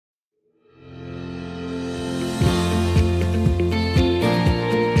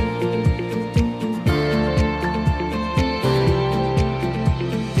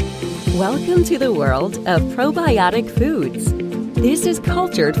Welcome to the world of probiotic foods. This is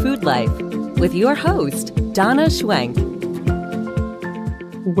Cultured Food Life with your host, Donna Schwenk.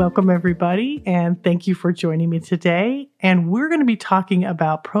 Welcome, everybody, and thank you for joining me today. And we're going to be talking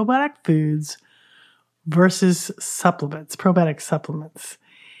about probiotic foods versus supplements, probiotic supplements.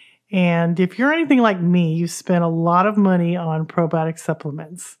 And if you're anything like me, you spend a lot of money on probiotic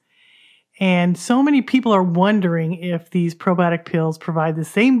supplements. And so many people are wondering if these probiotic pills provide the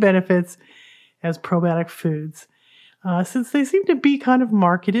same benefits as probiotic foods, since they seem to be kind of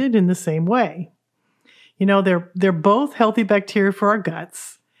marketed in the same way. You know, they're both healthy bacteria for our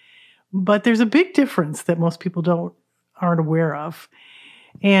guts, but there's a big difference that most people aren't aware of.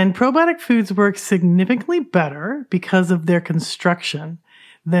 And probiotic foods work significantly better because of their construction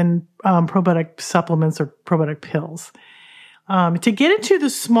than probiotic supplements or probiotic pills. To get into the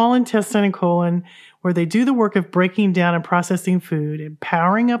small intestine and colon, where they do the work of breaking down and processing food and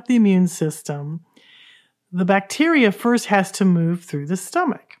powering up the immune system, the bacteria first has to move through the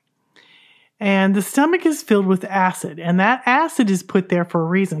stomach. And the stomach is filled with acid, and that acid is put there for a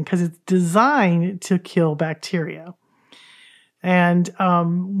reason because it's designed to kill bacteria. And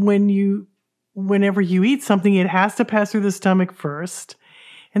whenever you eat something, it has to pass through the stomach first,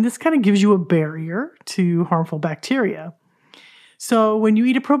 and this kind of gives you a barrier to harmful bacteria. So when you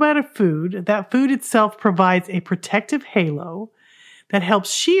eat a probiotic food, that food itself provides a protective halo that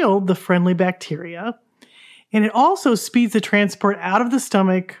helps shield the friendly bacteria. And it also speeds the transport out of the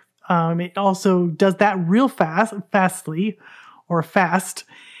stomach. It also does that real fast,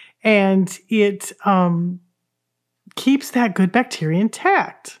 and it keeps that good bacteria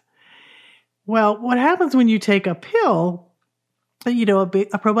intact. Well, what happens when you take a pill, a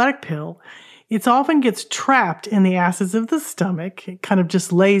probiotic pill, it often gets trapped in the acids of the stomach. It kind of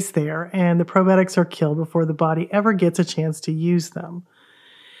just lays there, and the probiotics are killed before the body ever gets a chance to use them.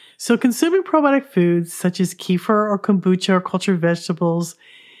 So consuming probiotic foods such as kefir or kombucha or cultured vegetables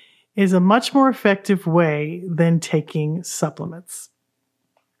is a much more effective way than taking supplements.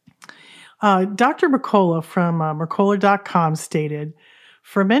 Dr. Mercola from Mercola.com stated,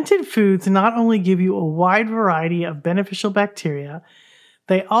 fermented foods not only give you a wide variety of beneficial bacteria,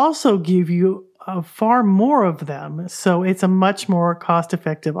 they also give you far more of them, so it's a much more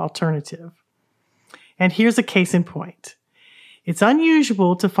cost-effective alternative. And here's a case in point. It's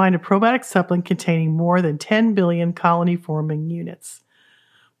unusual to find a probiotic supplement containing more than 10 billion colony-forming units.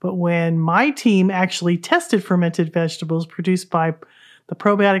 But when my team actually tested fermented vegetables produced by the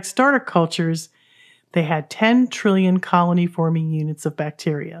probiotic starter cultures, they had 10 trillion colony-forming units of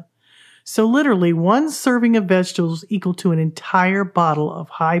bacteria. So literally, one serving of vegetables equal to an entire bottle of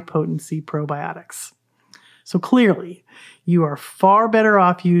high-potency probiotics. So clearly, you are far better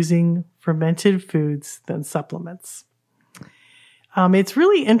off using fermented foods than supplements. It's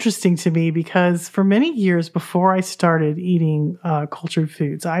really interesting to me because for many years before I started eating cultured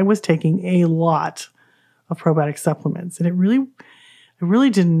foods, I was taking a lot of probiotic supplements, and I really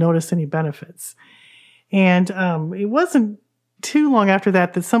didn't notice any benefits. And it wasn't too long after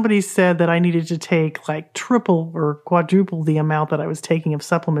that somebody said that I needed to take like triple or quadruple the amount that I was taking of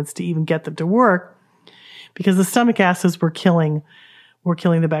supplements to even get them to work, because the stomach acids were killing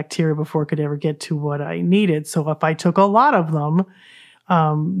the bacteria before it could ever get to what I needed. So if I took a lot of them,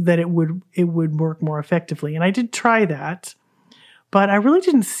 that it would work more effectively. And I did try that, but I really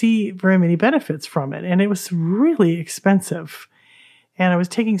didn't see very many benefits from it. And it was really expensive. And I was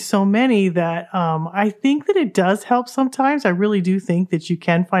taking so many that I think that it does help sometimes. I really do think that you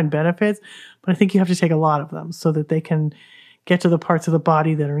can find benefits, but I think you have to take a lot of them so that they can get to the parts of the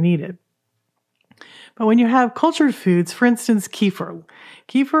body that are needed. But when you have cultured foods, for instance, kefir.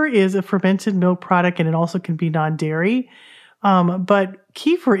 Kefir is a fermented milk product, and it also can be non-dairy. But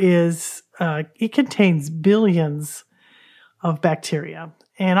kefir it contains billions of bacteria.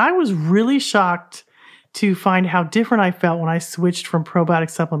 And I was really shocked to find how different I felt when I switched from probiotic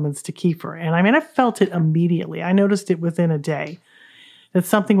supplements to kefir. And I felt it immediately. I noticed it within a day that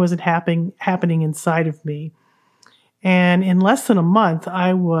something wasn't happening inside of me. And in less than a month,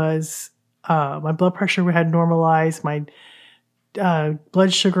 I was, my blood pressure had normalized, my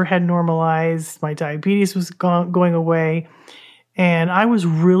blood sugar had normalized, my diabetes was going away. And I was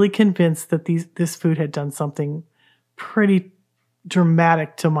really convinced that this food had done something pretty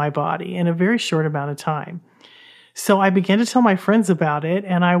dramatic to my body in a very short amount of time. So I began to tell my friends about it,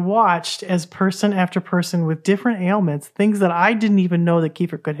 and I watched as person after person with different ailments, things that I didn't even know that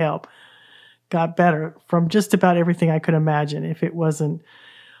kefir could help, got better from just about everything I could imagine. If it wasn't,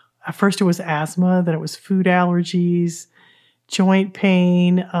 at first it was asthma, then it was food allergies, joint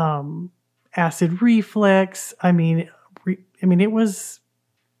pain, acid reflux. It was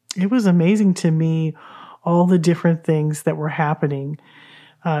it was amazing to me, all the different things that were happening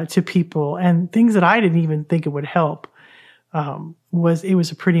to people and things that I didn't even think it would help. It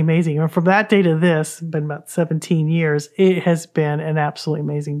was pretty amazing. And from that day to this, been about 17 years, it has been an absolutely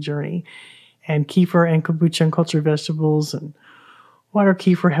amazing journey. And kefir and kombucha and cultured vegetables and water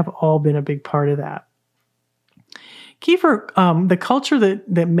kefir have all been a big part of that. Kefir, the culture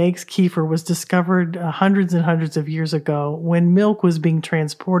that makes kefir was discovered hundreds and hundreds of years ago when milk was being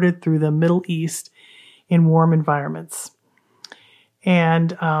transported through the Middle East in warm environments.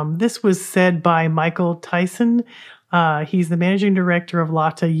 And this was said by Michael Tyson. He's the managing director of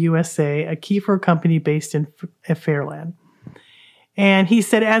Lata USA, a kefir company based in Fairland. And he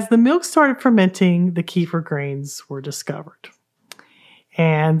said, as the milk started fermenting, the kefir grains were discovered.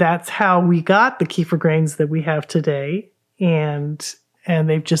 And that's how we got the kefir grains that we have today. And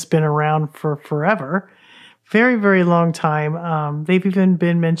they've just been around for forever. Very, very long time. They've even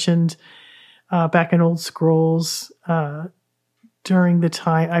been mentioned back in old scrolls during the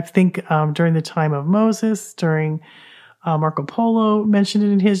time, during the time of Moses, during Marco Polo mentioned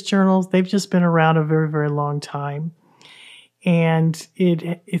it in his journals. They've just been around a very, very long time. And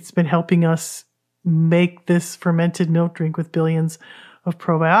it's been helping us make this fermented milk drink with billions of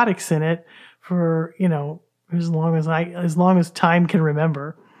probiotics in it for, as long as time can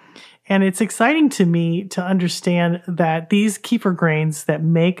remember. And it's exciting to me to understand that these kefir grains that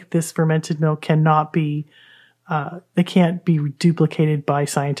make this fermented milk can't be duplicated by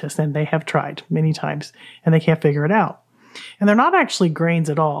scientists, and they have tried many times, and they can't figure it out. And they're not actually grains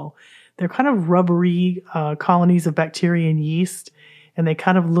at all. They're kind of rubbery colonies of bacteria and yeast, and they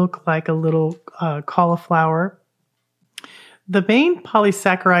kind of look like a little cauliflower. The main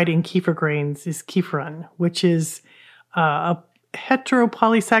polysaccharide in kefir grains is kefirun, which is a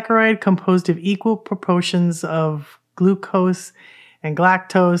heteropolysaccharide composed of equal proportions of glucose and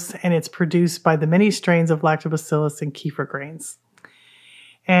galactose, and it's produced by the many strains of lactobacillus in kefir grains.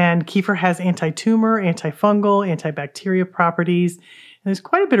 And kefir has anti-tumor, antifungal, antibacterial properties. And there's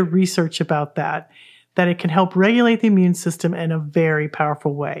quite a bit of research about that it can help regulate the immune system in a very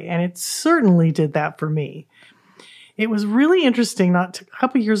powerful way. And it certainly did that for me. It was really interesting. A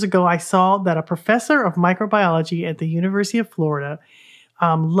couple of years ago, I saw that a professor of microbiology at the University of Florida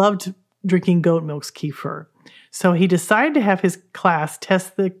loved drinking goat milk's kefir. So he decided to have his class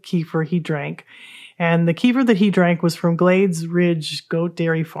test the kefir he drank. And the kefir that he drank was from Glades Ridge Goat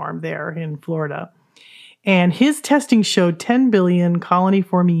Dairy Farm there in Florida. And his testing showed 10 billion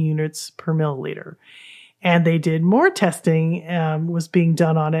colony-forming units per milliliter. And they did more testing was being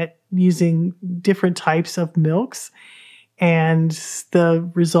done on it using different types of milks. And the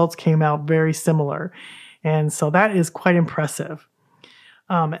results came out very similar. And so that is quite impressive.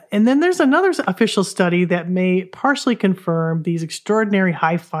 And then there's another official study that may partially confirm these extraordinary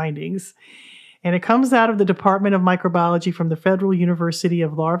high findings. And it comes out of the Department of Microbiology from the Federal University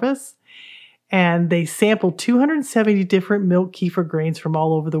of Larvis. And they sampled 270 different milk kefir grains from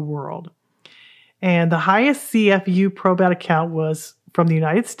all over the world. And the highest CFU probiotic count was from the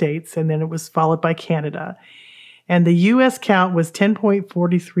United States, and then it was followed by Canada. And the U.S. count was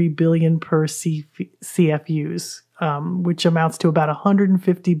 10.43 billion per CFUs, which amounts to about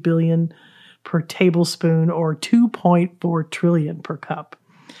 150 billion per tablespoon or 2.4 trillion per cup.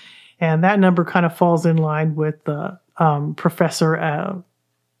 And that number kind of falls in line with the professor of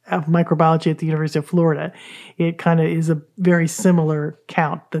microbiology at the University of Florida. It kind of is a very similar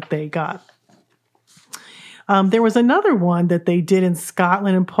count that they got. There was another one that they did in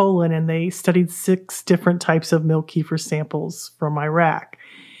Scotland and Poland, and they studied 6 different types of milk kefir samples from Iraq.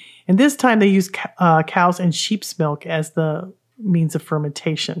 And this time they used cows and sheep's milk as the means of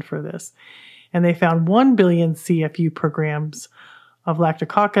fermentation for this. And they found 1 billion CFU per grams of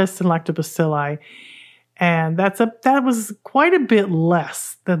lactococcus and lactobacilli. And that was quite a bit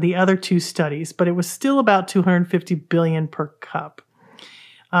less than the other 2 studies, but it was still about 250 billion per cup.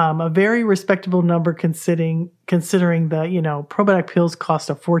 A very respectable number considering the, probiotic pills cost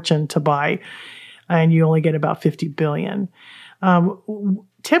a fortune to buy, and you only get about 50 billion.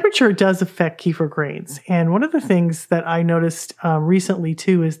 Temperature does affect kefir grains. And one of the things that I noticed recently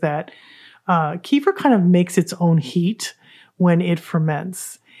too is that kefir kind of makes its own heat when it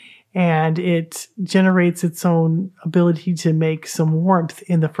ferments. And it generates its own ability to make some warmth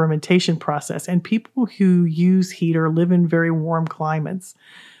in the fermentation process. And people who use heat or live in very warm climates,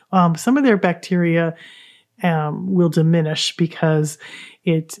 some of their bacteria will diminish because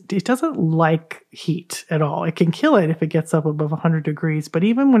it doesn't like heat at all. It can kill it if it gets up above 100 degrees, but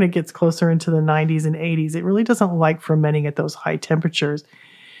even when it gets closer into the 90s and 80s, it really doesn't like fermenting at those high temperatures.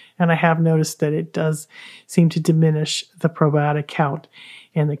 And I have noticed that it does seem to diminish the probiotic count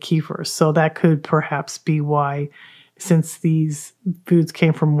in the kefir. So that could perhaps be why, since these foods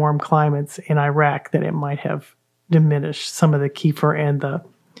came from warm climates in Iraq, that it might have diminished some of the kefir and the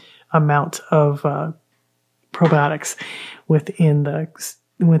amount of probiotics within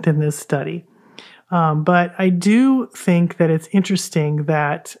this study. But I do think that it's interesting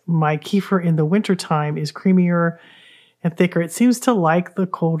that my kefir in the wintertime is creamier and thicker. It seems to like the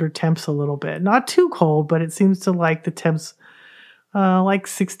colder temps a little bit. Not too cold, but it seems to like the temps like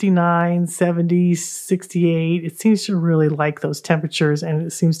 69, 70, 68. It seems to really like those temperatures, and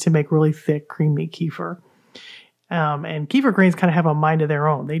it seems to make really thick, creamy kefir. And kefir grains kind of have a mind of their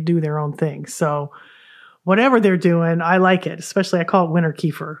own. They do their own thing. So whatever they're doing, I like it. Especially, I call it winter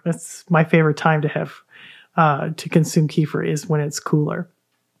kefir. That's my favorite time to have to consume kefir is when it's cooler.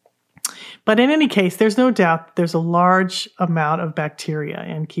 But in any case, there's no doubt there's a large amount of bacteria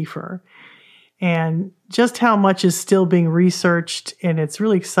in kefir. And just how much is still being researched, and it's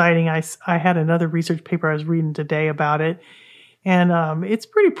really exciting. I had another research paper I was reading today about it, and it's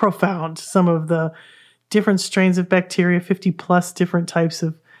pretty profound. Some of the different strains of bacteria, 50 plus different types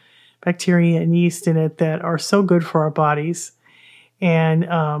of bacteria and yeast in it that are so good for our bodies. And,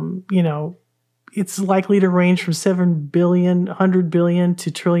 it's likely to range from 7 billion, 100 billion to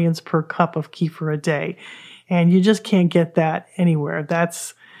trillions per cup of kefir a day. And you just can't get that anywhere.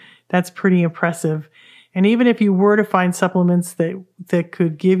 That's pretty impressive. And even if you were to find supplements that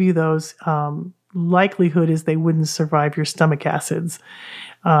could give you those, likelihood is they wouldn't survive your stomach acids.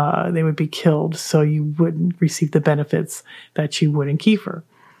 They would be killed, so you wouldn't receive the benefits that you would in kefir.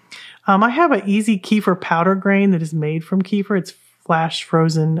 I have an easy kefir powder grain that is made from kefir. It's flash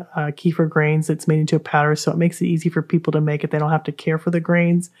frozen kefir grains that's made into a powder, so it makes it easy for people to make it. They don't have to care for the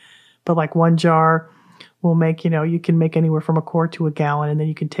grains. But like one jar will make, you can make anywhere from a quart to a gallon, and then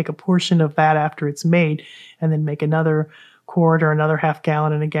you can take a portion of that after it's made and then make another quart or another half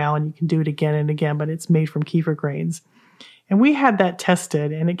gallon and a gallon. You can do it again and again, but it's made from kefir grains. And we had that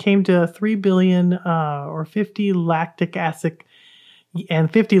tested, and it came to 3 billion or 50 lactic acid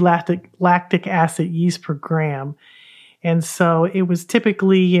and 50 lactic acid yeast per gram. And so it was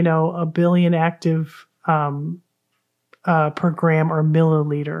typically, a billion active per gram or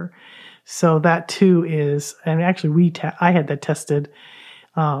milliliter. So that too is, and actually I had that tested.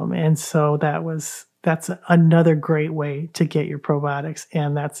 And so that's another great way to get your probiotics.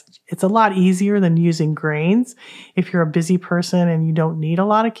 And it's a lot easier than using grains. If you're a busy person and you don't need a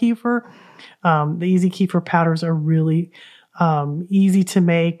lot of kefir, the easy kefir powders are really easy to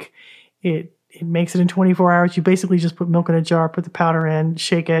make. It makes it in 24 hours. You basically just put milk in a jar, put the powder in,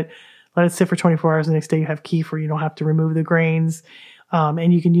 shake it, let it sit for 24 hours. The next day you have kefir. You don't have to remove the grains.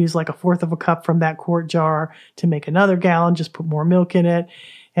 And you can use like 1/4 of a cup from that quart jar to make another gallon. Just put more milk in it,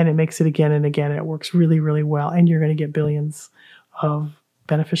 and it makes it again and again. And it works really, really well. And you're going to get billions of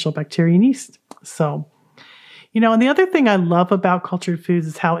beneficial bacteria and yeast. So, and the other thing I love about cultured foods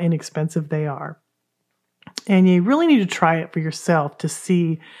is how inexpensive they are. And you really need to try it for yourself to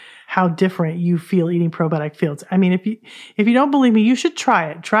see how different you feel eating probiotic foods. I mean, if you don't believe me, you should try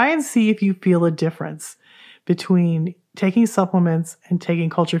it. Try and see if you feel a difference between taking supplements and taking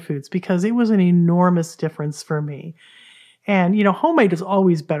cultured foods, because it was an enormous difference for me. And, homemade is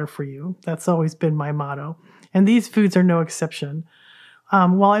always better for you. That's always been my motto. And these foods are no exception.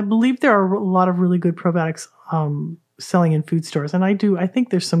 While I believe there are a lot of really good probiotics selling in food stores, and I think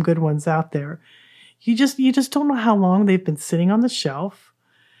there's some good ones out there. You just don't know how long they've been sitting on the shelf.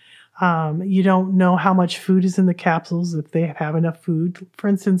 You don't know how much food is in the capsules, if they have enough food. For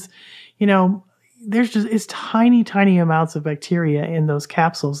instance, it's tiny, tiny amounts of bacteria in those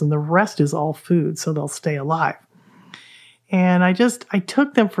capsules, and the rest is all food, so they'll stay alive. And I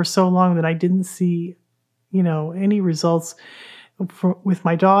took them for so long that I didn't see, any results with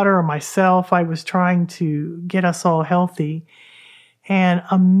my daughter or myself. I was trying to get us all healthy. And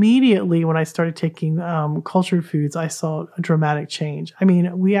immediately when I started taking cultured foods, I saw a dramatic change. I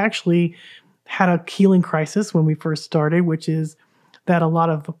mean, we actually had a healing crisis when we first started, which is that a lot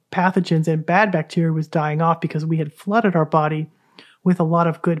of pathogens and bad bacteria was dying off because we had flooded our body with a lot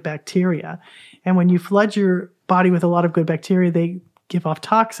of good bacteria. And when you flood your body with a lot of good bacteria, they give off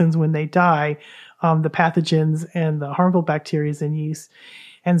toxins when they die, the pathogens and the harmful bacteria and yeast.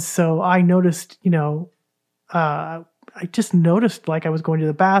 And so I noticed, I just noticed like I was going to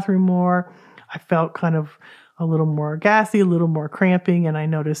the bathroom more. I felt kind of a little more gassy, a little more cramping. And I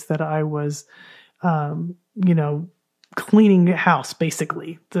noticed that I was, cleaning the house,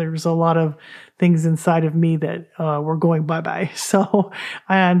 basically. There's a lot of things inside of me that were going bye-bye. So,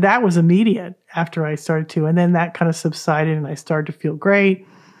 and that was immediate after I started to. And then that kind of subsided and I started to feel great.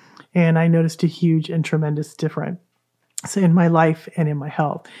 And I noticed a huge and tremendous difference. so in my life and in my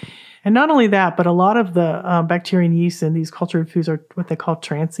health. And not only that, but a lot of the bacteria and yeast in these cultured foods are what they call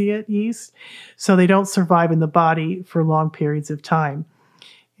transient yeast. So they don't survive in the body for long periods of time.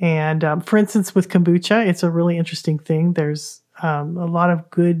 And for instance, with kombucha, it's a really interesting thing. There's a lot of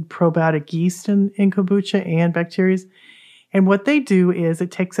good probiotic yeast in kombucha and bacteria. And what they do is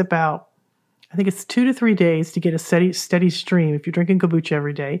it takes about, I think it's 2 to 3 days to get a steady stream. If you're drinking kombucha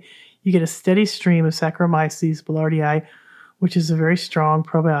every day, you get a steady stream of Saccharomyces boulardii, which is a very strong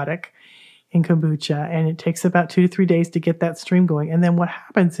probiotic in kombucha. And it takes about 2 to 3 days to get that stream going. And then what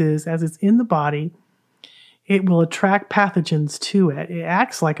happens is, as it's in the body, it will attract pathogens to it. It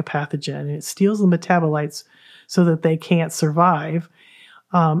acts like a pathogen, and it steals the metabolites so that they can't survive.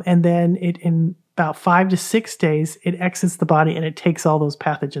 And then in about 5 to 6 days, it exits the body and it takes all those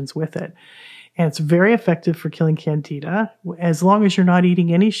pathogens with it. And it's very effective for killing candida. As long as you're not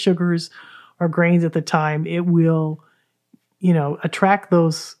eating any sugars or grains at the time, it will, attract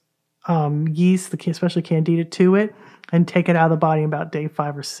those yeast, especially candida, to it and take it out of the body in about day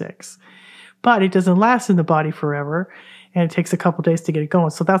 5 or 6. But it doesn't last in the body forever, and it takes a couple days to get it going.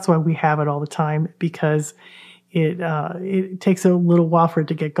 So that's why we have it all the time, because it takes a little while for it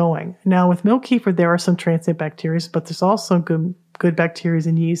to get going. Now, with milk kefir, there are some transient bacteria, but there's also good bacteria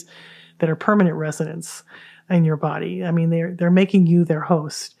and yeast that are permanent residents in your body. I mean, they're making you their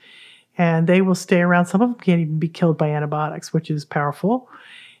host, and they will stay around. Some of them can't even be killed by antibiotics, which is powerful.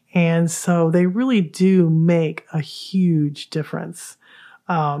 And so they really do make a huge difference.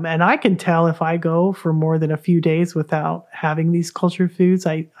 And I can tell if I go for more than a few days without having these cultured foods,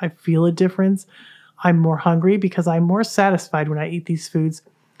 I feel a difference. I'm more hungry because I'm more satisfied when I eat these foods,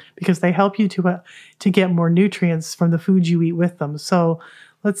 because they help you to get more nutrients from the foods you eat with them. So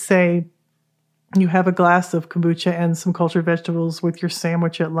let's say you have a glass of kombucha and some cultured vegetables with your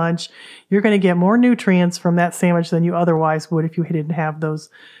sandwich at lunch. You're going to get more nutrients from that sandwich than you otherwise would if you didn't have those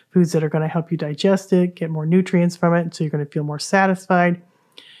foods that are going to help you digest it, get more nutrients from it. So you're going to feel more satisfied.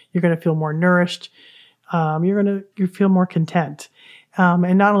 You're going to feel more nourished. You feel more content.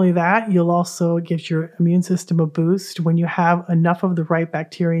 And not only that, it gives your immune system a boost. When you have enough of the right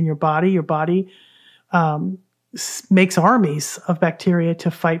bacteria in your body makes armies of bacteria to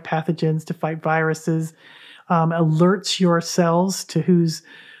fight pathogens, to fight viruses, alerts your cells to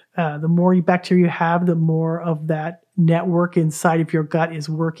the more bacteria you have, the more of that network inside of your gut is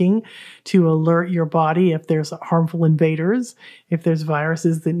working to alert your body if there's harmful invaders, if there's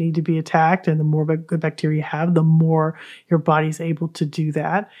viruses that need to be attacked. And the more good bacteria you have, the more your body's able to do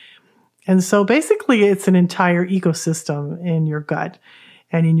that. And so basically, it's an entire ecosystem in your gut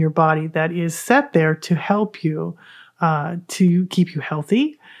and in your body that is set there to help you, to keep you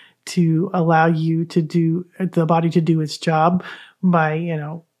healthy, to allow you the body to do its job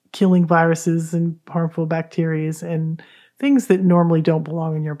by, killing viruses and harmful bacteria and things that normally don't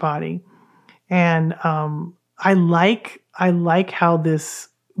belong in your body. And I like how this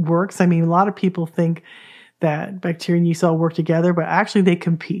works. I mean, a lot of people think that bacteria and yeast all work together, but actually they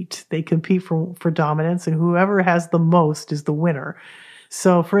compete. They compete for dominance, and whoever has the most is the winner.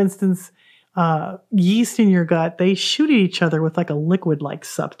 So, for instance, yeast in your gut, they shoot at each other with like a liquid-like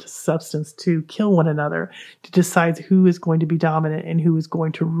substance to kill one another, to decide who is going to be dominant and who is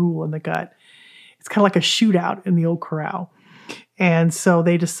going to rule in the gut. It's kind of like a shootout in the old corral. And so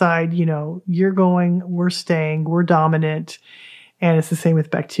they decide, you're going, we're staying, we're dominant. And it's the same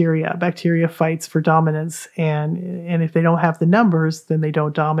with bacteria. Bacteria fights for dominance. And if they don't have the numbers, then they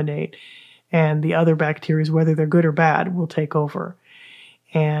don't dominate. And the other bacteria, whether they're good or bad, will take over.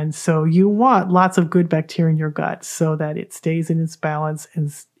 And so you want lots of good bacteria in your gut so that it stays in its balance and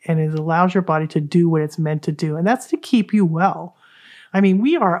it allows your body to do what it's meant to do. And that's to keep you well. I mean,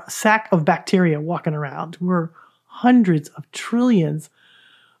 we are a sack of bacteria walking around. We're hundreds of trillions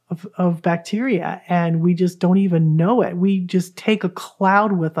of bacteria, and we just don't even know it. We just take a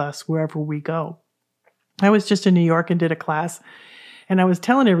cloud with us wherever we go. I was just in New York and did a class, and I was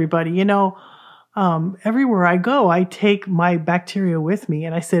telling everybody, everywhere I go, I take my bacteria with me.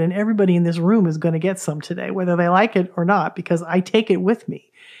 And I said, and everybody in this room is going to get some today, whether they like it or not, because I take it with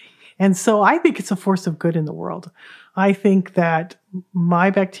me. And so I think it's a force of good in the world. I think that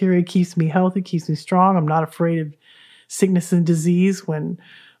my bacteria keeps me healthy, keeps me strong. I'm not afraid of sickness and disease. When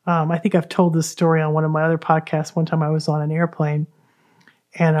I think I've told this story on one of my other podcasts. One time I was on an airplane,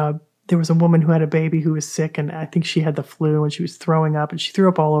 and there was a woman who had a baby who was sick, and I think she had the flu, and she was throwing up, and she threw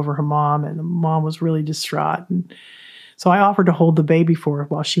up all over her mom, and the mom was really distraught. And so I offered to hold the baby for her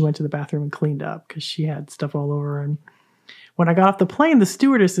while she went to the bathroom and cleaned up, because she had stuff all over her. And when I got off the plane, the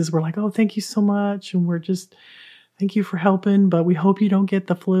stewardesses were like, "Oh, thank you so much." And we're just, thank you for helping, but we hope you don't get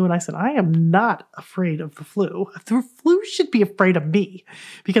the flu. And I said, I am not afraid of the flu. The flu should be afraid of me,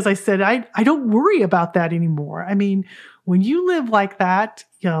 because I said, I don't worry about that anymore. I mean, when you live like that,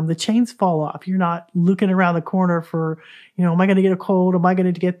 the chains fall off. You're not looking around the corner for, am I going to get a cold? Am I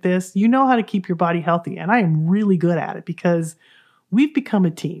going to get this? You know how to keep your body healthy. And I am really good at it because we've become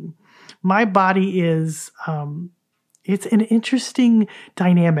a team. My body is, it's an interesting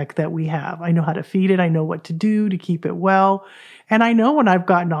dynamic that we have. I know how to feed it. I know what to do to keep it well. And I know when I've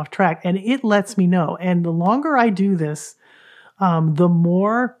gotten off track, and it lets me know. And the longer I do this, the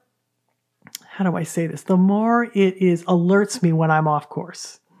more, how do I say this? The more it alerts me when I'm off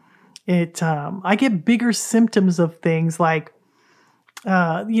course. I get bigger symptoms of things like,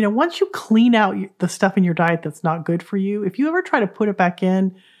 once you clean out the stuff in your diet that's not good for you, if you ever try to put it back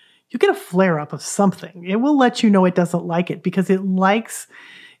in, you get a flare up of something. It will let you know it doesn't like it because it likes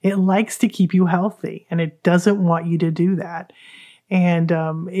to keep you healthy, and it doesn't want you to do that. And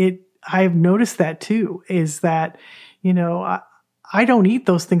I've noticed that too, is that, I don't eat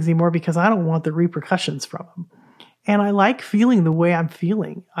those things anymore because I don't want the repercussions from them. And I like feeling the way I'm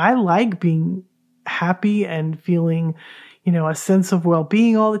feeling. I like being happy and feeling, a sense of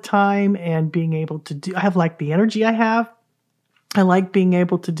well-being all the time, and being able to I have like the energy I have. I like being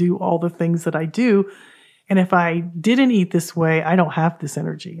able to do all the things that I do. And if I didn't eat this way, I don't have this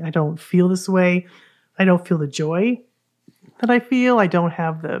energy. I don't feel this way. I don't feel the joy that I feel. I don't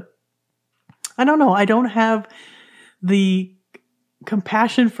have the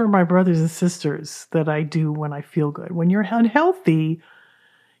compassion for my brothers and sisters that I do when I feel good. When you're unhealthy,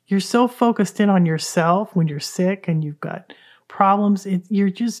 you're so focused in on yourself. When you're sick and you've got problems, you're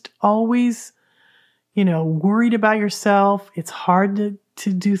just always worried about yourself. It's hard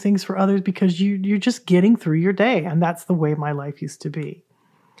to do things for others because you're just getting through your day. And that's the way my life used to be.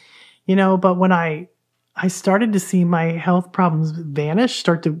 But when I started to see my health problems vanish,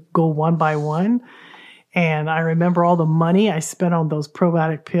 start to go one by one, and I remember all the money I spent on those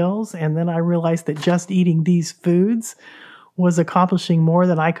probiotic pills, and then I realized that just eating these foods was accomplishing more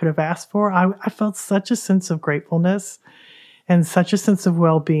than I could have asked for. I felt such a sense of gratefulness and such a sense of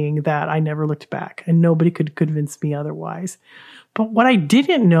well-being that I never looked back, and nobody could convince me otherwise. But what I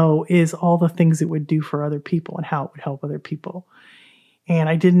didn't know is all the things it would do for other people and how it would help other people. And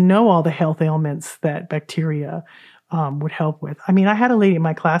I didn't know all the health ailments that bacteria would help with. I mean, I had a lady in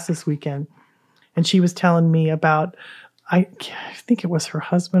my class this weekend, and she was telling me about, I think it was her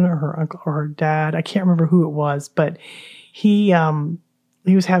husband or her uncle or her dad. I can't remember who it was, but he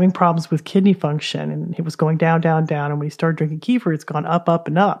was having problems with kidney function, and it was going down, down, down. And when he started drinking kefir, it's gone up, up,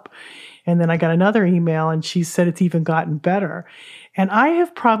 and up. And then I got another email, and she said it's even gotten better. And I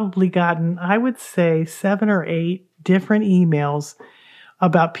have probably gotten, I would say, 7 or 8 different emails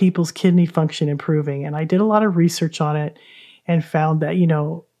about people's kidney function improving. And I did a lot of research on it and found that,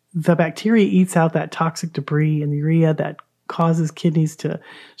 the bacteria eats out that toxic debris and urea that causes kidneys to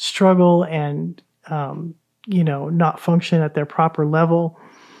struggle and, not function at their proper level.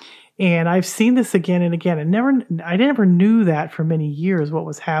 And I've seen this again and again, and I never knew that for many years what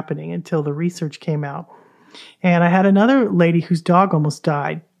was happening until the research came out. And I had another lady whose dog almost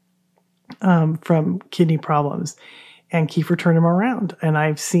died from kidney problems, and kefir turned him around. And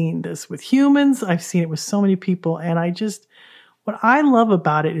I've seen this with humans. I've seen it with so many people. And what I love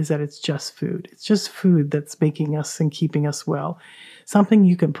about it is that it's just food. It's just food that's making us and keeping us well. Something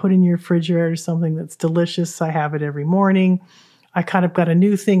you can put in your refrigerator, something that's delicious. I have it every morning. I kind of got a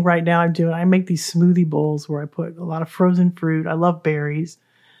new thing right now I'm doing. I make these smoothie bowls where I put a lot of frozen fruit. I love berries.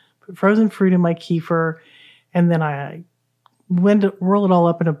 Put frozen fruit in my kefir, and then I roll it all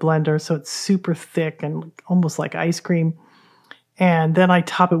up in a blender so it's super thick and almost like ice cream. And then I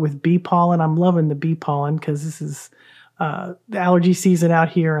top it with bee pollen. I'm loving the bee pollen because this is the allergy season out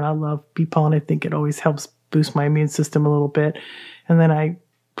here, and I love bee pollen. I think it always helps boost my immune system a little bit. And then I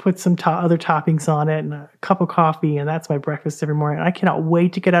put some other toppings on it and a cup of coffee, and that's my breakfast every morning. I cannot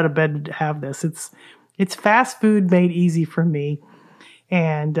wait to get out of bed to have this. It's fast food made easy for me.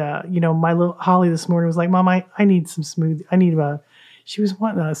 And, my little Holly this morning was like, Mom, I need some smoothie. She was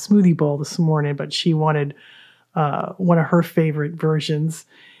wanting a smoothie bowl this morning, but she wanted one of her favorite versions.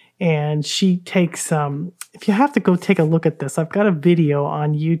 And she takes, if you have to go take a look at this, I've got a video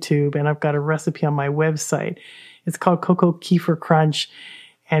on YouTube and I've got a recipe on my website. It's called Cocoa Kefir Crunch.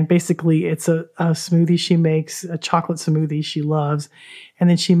 And basically it's a smoothie she makes, a chocolate smoothie she loves. And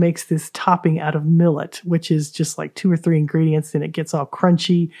then she makes this topping out of millet, which is just like 2 or 3 ingredients, and it gets all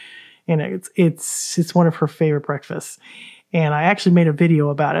crunchy. And it's one of her favorite breakfasts. And I actually made a video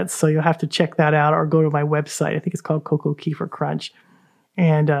about it, so you'll have to check that out or go to my website. I think it's called Cocoa Kefir Crunch.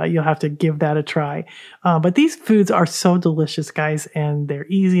 and you'll have to give that a try. But these foods are so delicious, guys, and they're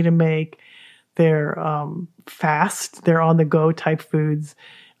easy to make. They're fast. They're on-the-go type foods.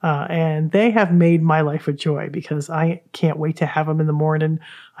 And they have made my life a joy because I can't wait to have them in the morning.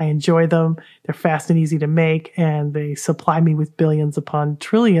 I enjoy them. They're fast and easy to make, and they supply me with billions upon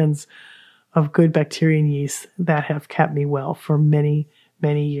trillions of good bacteria and yeast that have kept me well for many,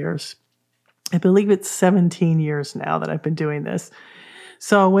 many years. I believe it's 17 years now that I've been doing this.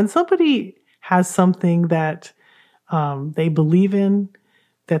 So when somebody has something that they believe in,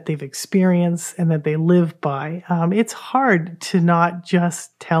 that they've experienced, and that they live by, it's hard to not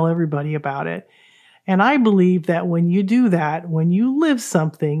just tell everybody about it. And I believe that when you do that, when you live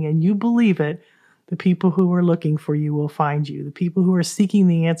something and you believe it, the people who are looking for you will find you. The people who are seeking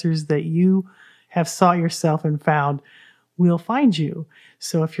the answers that you have sought yourself and found will find you.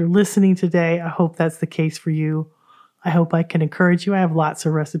 So if you're listening today, I hope that's the case for you. I hope I can encourage you. I have lots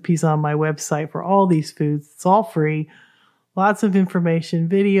of recipes on my website for all these foods. It's all free. Lots of information,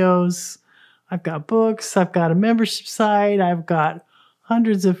 videos. I've got books. I've got a membership site. I've got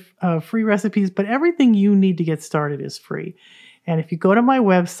hundreds of free recipes, but everything you need to get started is free. And if you go to my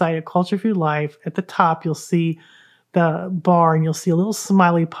website at Culture Food Life, at the top, you'll see the bar and you'll see a little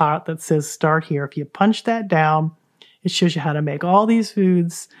smiley pot that says start here. If you punch that down, it shows you how to make all these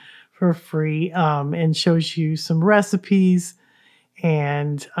foods for free, and shows you some recipes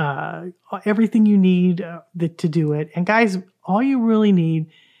and everything you need to do it. And guys, all you really need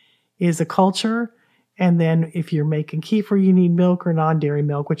is a culture. And then if you're making kefir, you need milk or non-dairy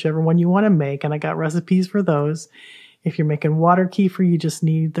milk, whichever one you want to make. And I got recipes for those. If you're making water kefir, you just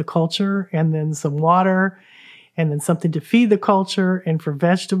need the culture and then some water and then something to feed the culture. And for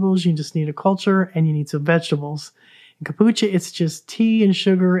vegetables, you just need a culture and you need some vegetables. In kombucha, it's just tea and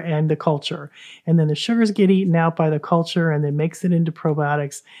sugar and the culture. And then the sugars get eaten out by the culture and then makes it into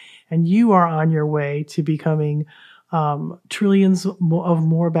probiotics. And you are on your way to becoming trillions of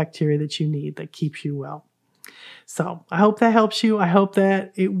more bacteria that you need that keeps you well. So I hope that helps you. I hope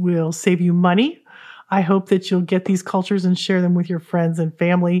that it will save you money. I hope that you'll get these cultures and share them with your friends and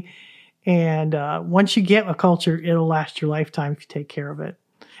family. And once you get a culture, it'll last your lifetime if you take care of it.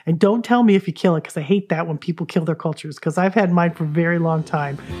 And don't tell me if you kill it, because I hate that when people kill their cultures, because I've had mine for a very long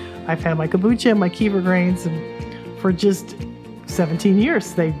time. I've had my kombucha and my kefir grains for just 17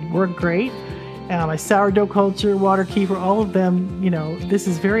 years. They work great. My sourdough culture, water kefir, all of them, this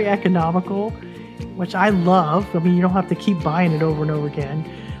is very economical, which I love. I mean, you don't have to keep buying it over and over again,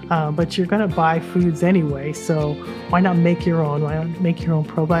 but you're going to buy foods anyway. So why not make your own? Why not make your own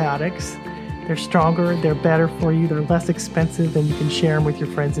probiotics? They're stronger, they're better for you, they're less expensive, and you can share them with your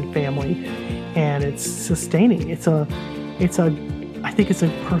friends and family. And it's sustaining. I think it's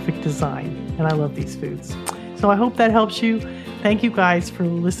a perfect design, and I love these foods. So I hope that helps you. Thank you guys for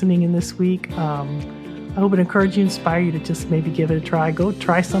listening in this week. I hope it encouraged you, inspire you to just maybe give it a try. Go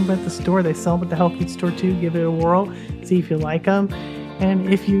try some at the store. They sell them at the health food store too. Give it a whirl, see if you like them.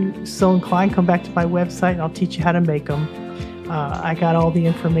 And if you so inclined, come back to my website and I'll teach you how to make them. I got all the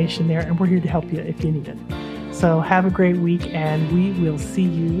information there, and we're here to help you if you need it. So have a great week, and we will see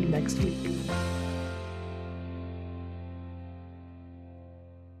you next week.